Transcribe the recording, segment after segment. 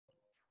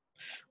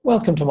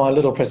Welcome to my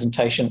little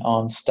presentation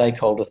on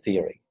stakeholder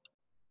theory.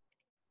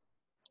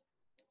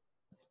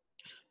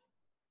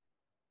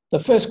 The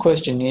first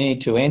question you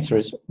need to answer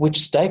is, which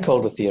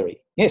stakeholder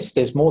theory? Yes,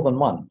 there's more than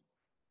one.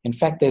 In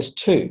fact, there's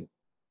two.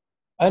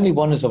 Only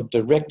one is of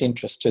direct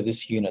interest to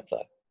this unit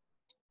though.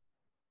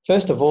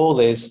 First of all,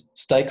 there's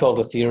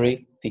stakeholder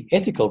theory, the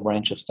ethical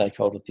branch of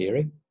stakeholder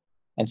theory,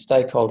 and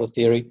stakeholder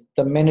theory,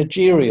 the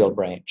managerial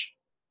branch.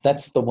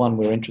 That's the one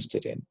we're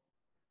interested in.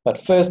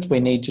 But first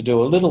we need to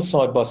do a little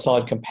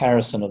side-by-side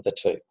comparison of the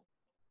two.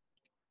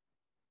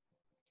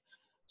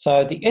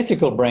 So the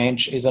ethical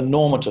branch is a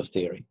normative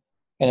theory,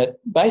 and it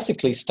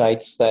basically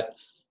states that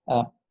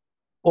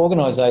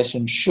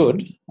organisations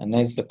should, and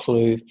there's the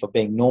clue for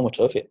being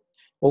normative,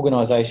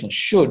 organisations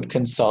should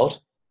consult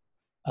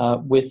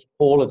with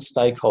all its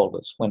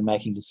stakeholders when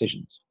making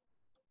decisions.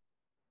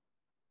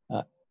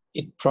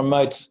 It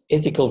promotes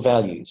ethical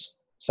values,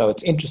 so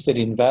it's interested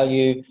in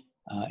value,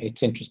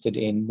 it's interested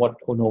in what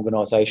an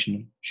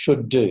organisation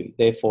should do,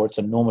 therefore it's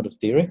a normative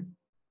theory.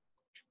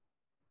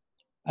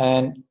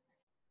 And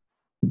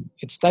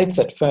it states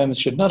that firms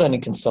should not only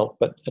consult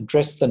but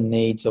address the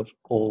needs of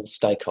all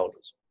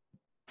stakeholders.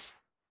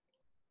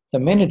 The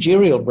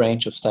managerial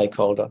branch of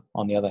stakeholder,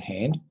 on the other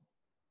hand,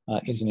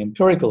 is an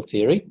empirical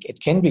theory.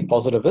 It can be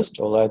positivist,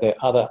 although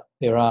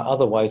there are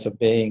other ways of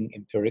being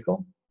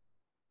empirical.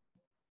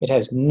 It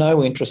has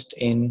no interest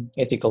in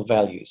ethical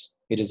values.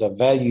 It is a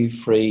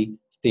value-free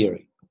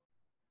theory.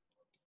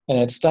 And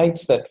it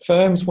states that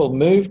firms will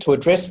move to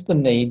address the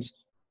needs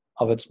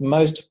of its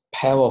most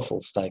powerful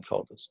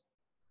stakeholders.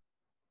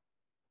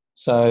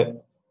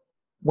 So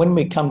when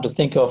we come to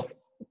think of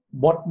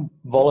what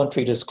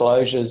voluntary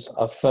disclosures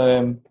a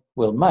firm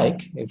will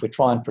make, if we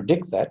try and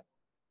predict that,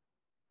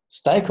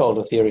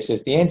 stakeholder theory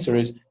says the answer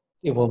is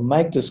it will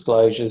make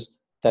disclosures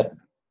that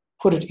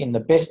put it in the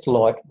best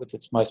light with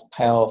its most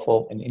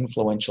powerful and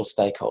influential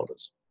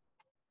stakeholders.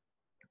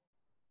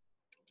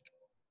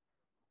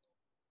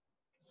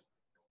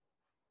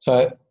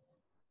 So,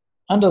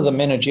 under the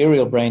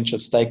managerial branch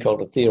of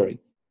stakeholder theory,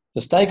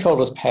 the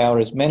stakeholder's power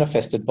is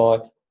manifested by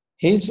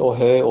his or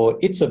her or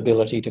its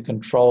ability to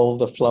control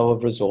the flow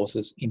of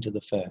resources into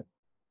the firm.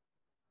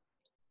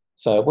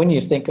 So when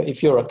you think,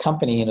 if you're a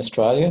company in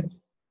Australia,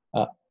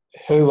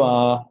 who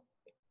are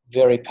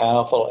very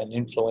powerful and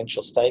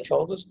influential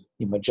stakeholders?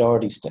 The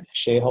majority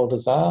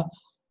shareholders are,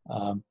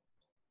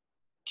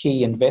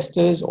 key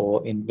investors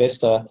or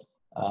investor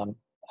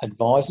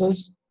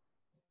advisors,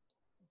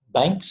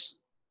 banks,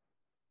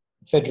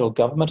 federal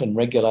government and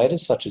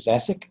regulators such as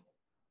ASIC.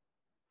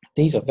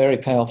 These are very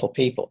powerful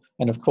people.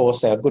 And of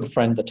course, our good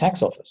friend, the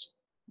tax office.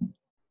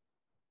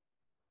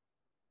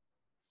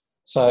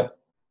 So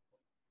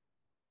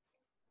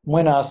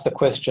when asked the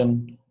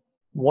question,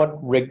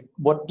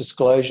 what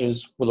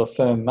disclosures will a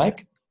firm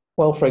make?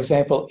 Well, for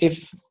example,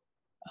 if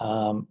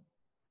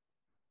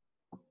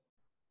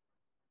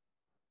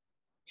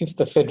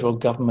the federal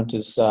government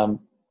is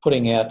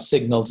putting out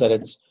signals that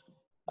it's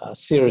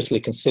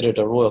seriously considered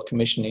a royal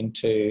commission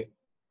into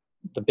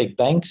the big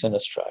banks in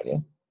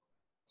Australia,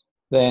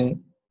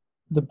 then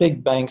the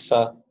big banks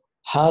are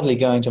hardly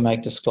going to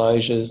make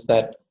disclosures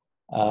that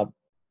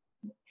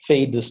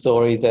feed the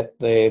story that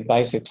they're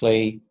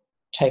basically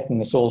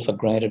taking us all for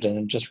granted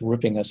and just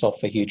ripping us off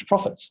for huge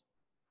profits.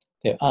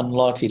 They're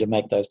unlikely to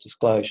make those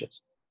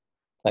disclosures.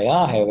 They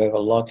are, however,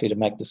 likely to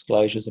make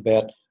disclosures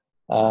about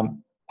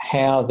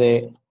how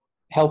they're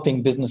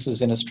helping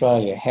businesses in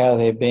Australia, how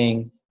they're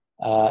being,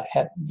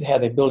 how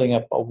they're building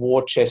up a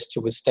war chest to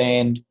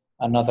withstand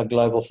another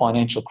global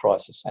financial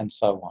crisis, and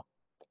so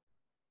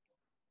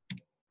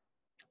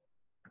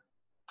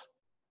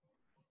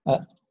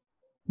on.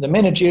 The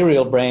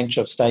managerial branch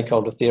of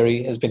stakeholder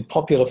theory has been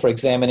popular for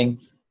examining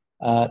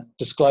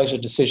disclosure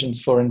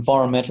decisions for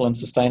environmental and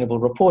sustainable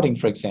reporting,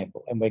 for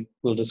example, and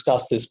we'll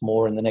discuss this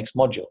more in the next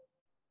module.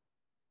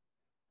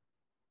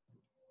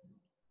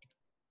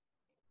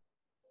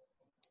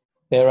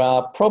 There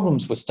are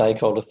problems with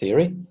stakeholder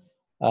theory.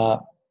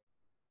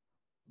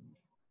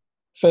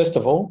 First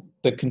of all,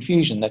 the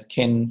confusion that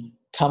can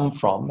come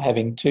from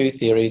having two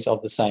theories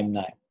of the same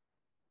name.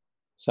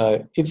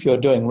 So if you're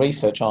doing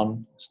research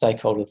on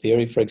stakeholder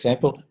theory, for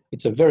example,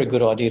 it's a very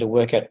good idea to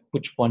work out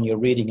which one you're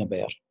reading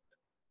about.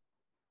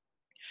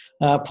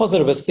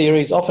 Positivist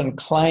theories often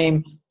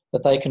claim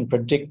that they can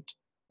predict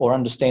or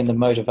understand the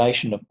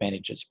motivation of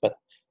managers, but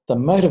the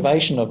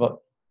motivation of a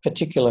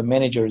particular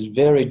manager is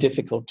very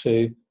difficult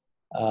to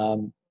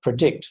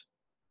predict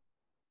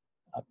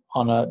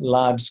on a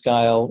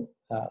large-scale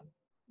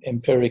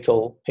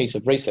empirical piece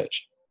of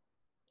research.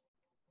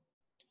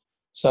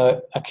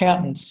 So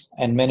accountants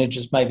and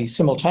managers may be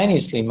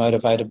simultaneously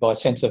motivated by a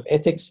sense of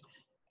ethics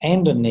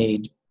and a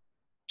need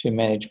to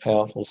manage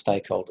powerful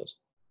stakeholders.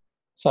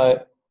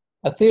 So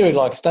a theory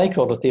like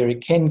stakeholder theory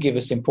can give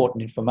us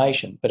important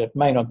information, but it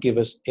may not give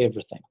us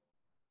everything.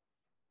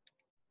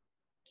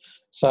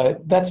 So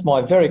that's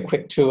my very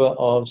quick tour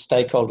of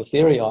stakeholder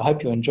theory. I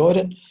hope you enjoyed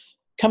it.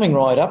 Coming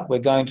right up, we're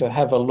going to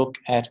have a look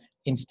at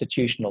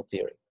institutional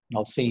theory. And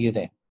I'll see you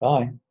then.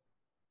 Bye.